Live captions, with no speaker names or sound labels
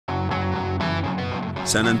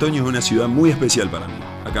San Antonio es una ciudad muy especial para mí.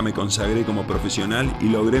 Acá me consagré como profesional y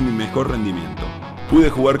logré mi mejor rendimiento. Pude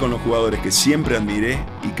jugar con los jugadores que siempre admiré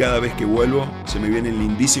y cada vez que vuelvo se me vienen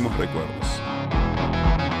lindísimos recuerdos.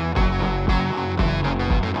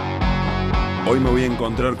 Hoy me voy a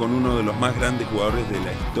encontrar con uno de los más grandes jugadores de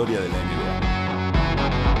la historia de la NBA.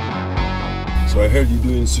 So I heard you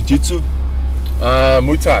doing jiu-jitsu?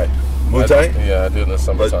 Muay Thai. Muay Thai? Yeah, I do it in the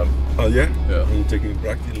summertime. Oh yeah? Yeah. Are you taking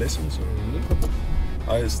practice lessons? Or?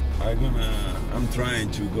 I'm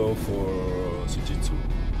trying to go for jiu-jitsu.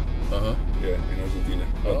 Uh-huh. Yeah, in Argentina.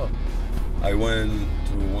 Oh. I went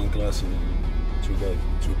to one class and too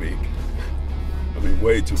big. I mean,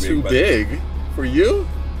 way too big. Too big? For you?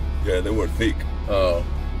 Yeah, they were thick. Oh.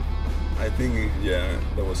 I think, yeah,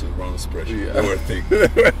 that was a wrong expression. Yeah. They were thick.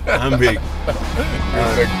 I'm big.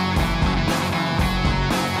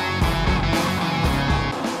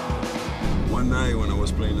 One night when I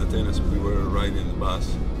was playing tennis, we were riding the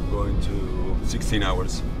bus, going to 16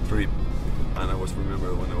 hours trip. And I was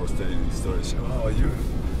remember when I was telling the story, so, when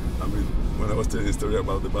I was telling the story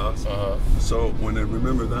about the bus. Uh-huh. So when I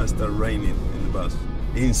remember that, it started raining in the bus.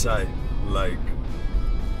 Inside, like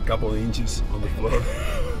a couple of inches on the floor.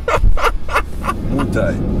 Muay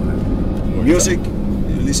Thai. Music?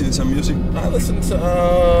 You listen to some music? I listen to,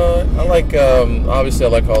 I like, obviously I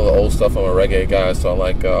like all the old stuff. I'm a reggae guy, so I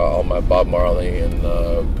like all my Bob Marley and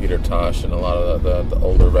Peter Tosh and a lot of the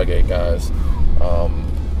older reggae guys.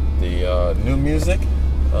 The new music,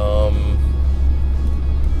 I'm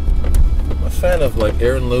a fan of like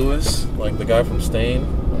Aaron Lewis, like the guy from Stain.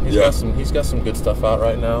 He's got some good stuff out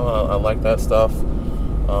right now. I like that stuff.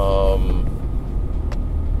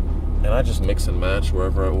 And I just mix and match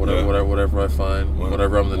whatever I find,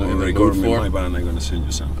 whatever I'm in the mood for. My band, I'm gonna send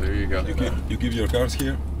you some. There you go. You give your cards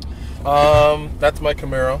here. That's my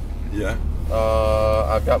Camaro. Yeah.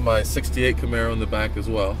 I've got my '68 Camaro in the back as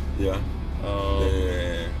well. Yeah.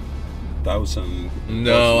 The 1000.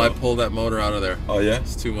 No, I pulled that motor out of there. Oh yeah.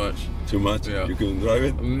 It's too much. Too much? Yeah. You couldn't drive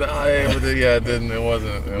it? No, it didn't. It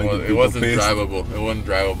wasn't drivable. It wasn't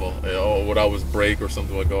drivable. Would always break or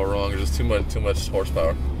something would go wrong. It was just too much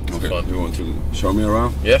horsepower. It was fun. You want to show me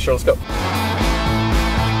around? Yeah, sure. Let's go.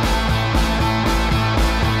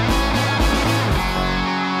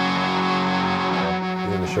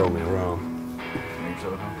 You're gonna show me around.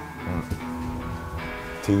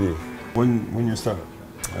 TV. When you started?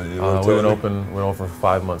 We've been open for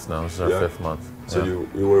 5 months now. This is our 5th month. So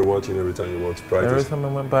you were watching every time you went to practice? Every time I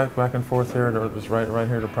went back and forth here, it was right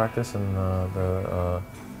here to practice, and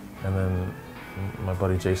then my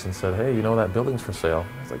buddy Jason said, "Hey, you know that building's for sale?"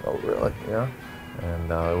 I was like, "Oh, really?" Yeah. And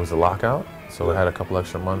it was a lockout, so I had a couple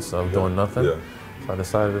extra months of doing nothing. Yeah. So I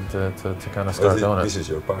decided to kind of start doing it. This is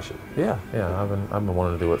your passion. Yeah. I've been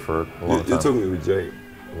wanting to do it for a long time. You took me with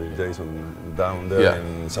Jason down there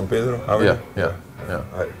in San Pedro. Yeah.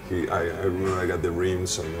 I remember I got the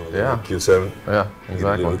rims on the Q7. Yeah,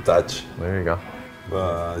 exactly. A little touch. There you go.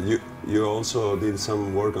 You also did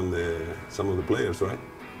some work on some of the players, right?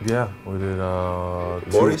 Yeah, we did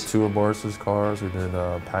two of Boris's cars. We did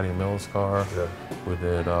Patty Mills' car. Yeah. We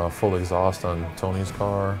did full exhaust on Tony's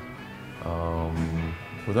car.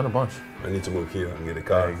 We've done a bunch. I need to move here and get a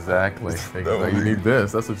car. Exactly. You need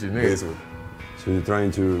this. That's what you need. So you're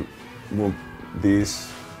trying to move this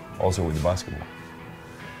also with the basketball.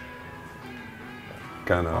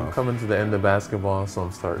 I'm coming to the end of basketball, so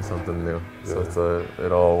I'm starting something new. Yeah. So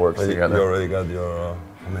it all works together. You already got your,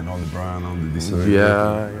 all the brand, all the design.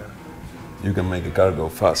 Yeah. You can make a car go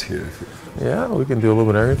fast here. Yeah, we can do a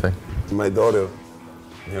little bit of everything. My daughter,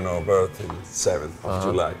 birth in 7th of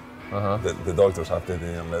July. The doctors after they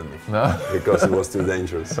didn't let me because it was too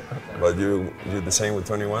dangerous. But you the same with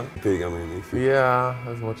 21? Big, as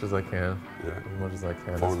much as I can. Yeah. As much as I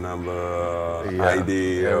can. Phone number,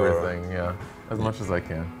 ID, everything. As much as I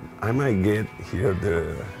can. I might get here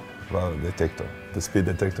the detector, the speed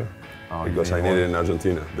detector, because I need it in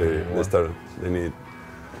Argentina. They need,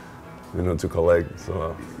 to collect.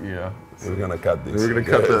 So we're gonna cut this. We're gonna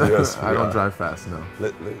cut this. I don't drive fast, no.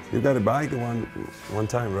 You got a bike one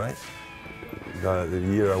time, right? The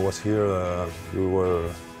year I was here, you were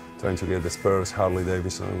trying to get the Spurs, Harley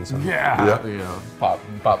Davidson. Pop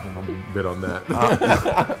a bit on that.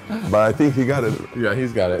 But I think he got it. Yeah,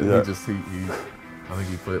 he's got it. Yeah. I think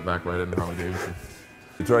he put it back right in the Harley Davidson.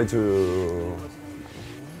 You try to,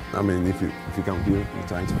 if you come here, you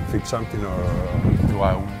trying to fix something or? Do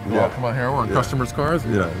I come out here on customers' cars?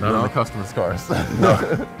 Yeah. Not on the customers' cars.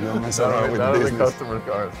 No, mess around with not business. On the customers'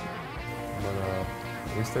 cars.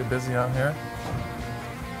 But we stay busy out here.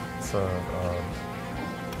 It's a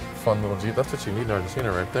fun little Jeep. That's what you need in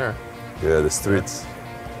Argentina right there. Yeah, the streets.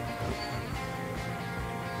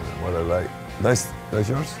 what I like. That's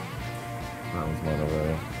yours? That was mine over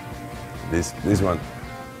there. This one.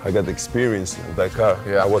 I got experience of that car.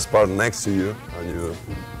 Yeah. I was parked next to you, and you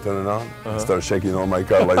turn it on, start shaking on my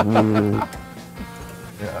car like.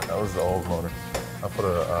 Yeah, that was the old motor. I put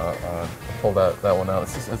I pulled that one out.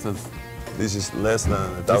 This is less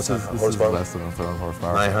than 1,000 horsepower. Less than 1,000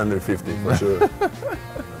 horsepower. 950 for sure.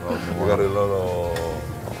 We got a lot of,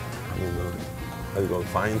 how do you call it,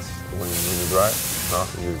 fines when you drive? No?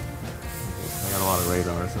 I got a lot of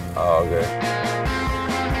radars. Oh, okay.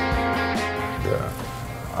 Yeah.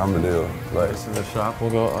 Unbelievable. Like, This is the shop.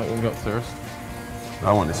 We'll go upstairs.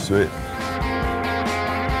 that one is sweet.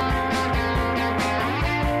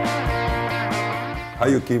 How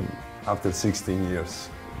you keep after 16 years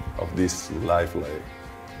of this life, like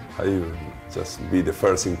how you just be the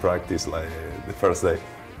first in practice, like the first day,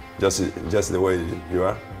 just the way you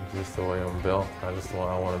are? Just the way I'm built. I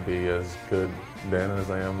want to be as good then as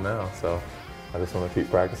I am now. So I just want to keep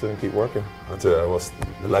practicing and keep working. I tell you, I was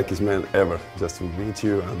the luckiest man ever just to meet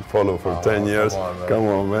you and follow for 10 years. Come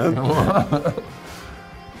on, man. Come on.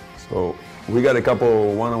 So we got a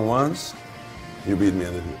couple one-on-ones. You beat me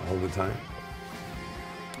all the time.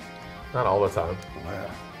 Not all the time.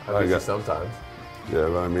 I beat you sometimes. Yeah,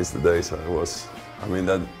 but I miss the days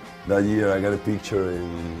that year I got a picture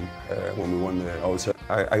in when we won the outside.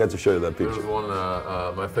 I got to show you that picture. There was one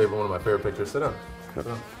of my favorite pictures. Sit down. Sit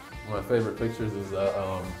down. One of my favorite pictures is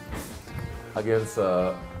against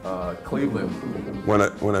Cleveland.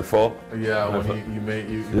 When I fall? Yeah, when you made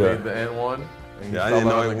the end one. And I didn't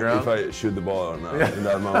know if I shoot the ball or not in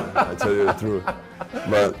that moment. I tell you the truth.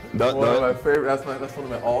 But one of my favorite. That's one of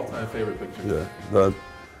my all-time favorite pictures. Yeah,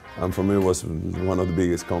 and for me it was one of the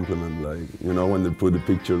biggest compliments. Like when they put the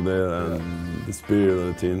picture there and the spirit of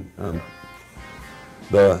the team and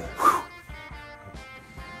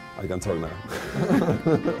I can talk now.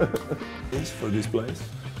 It's for this place.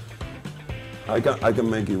 I can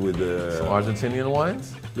make it with the. Some Argentinian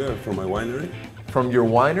wines. Yeah, from my winery. From your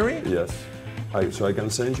winery? Yes. So I can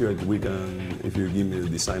send you. If you give me the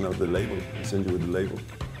design of the label, I'll send you with the label.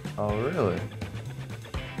 Oh, really?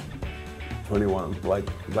 21,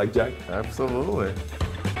 blackjack. Absolutely.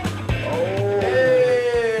 Oh.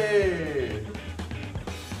 Hey!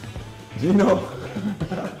 Gino.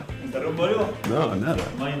 ¿Interrumpo? No, nada.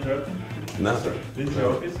 Am I interrupting? Nada. This is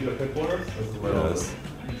your office, your headquarters? Yes.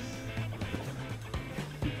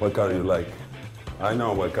 What car do you like? I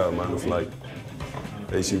know what car Manu's like.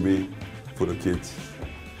 SUV for the kids.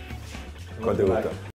 ¿Cuál te gusta?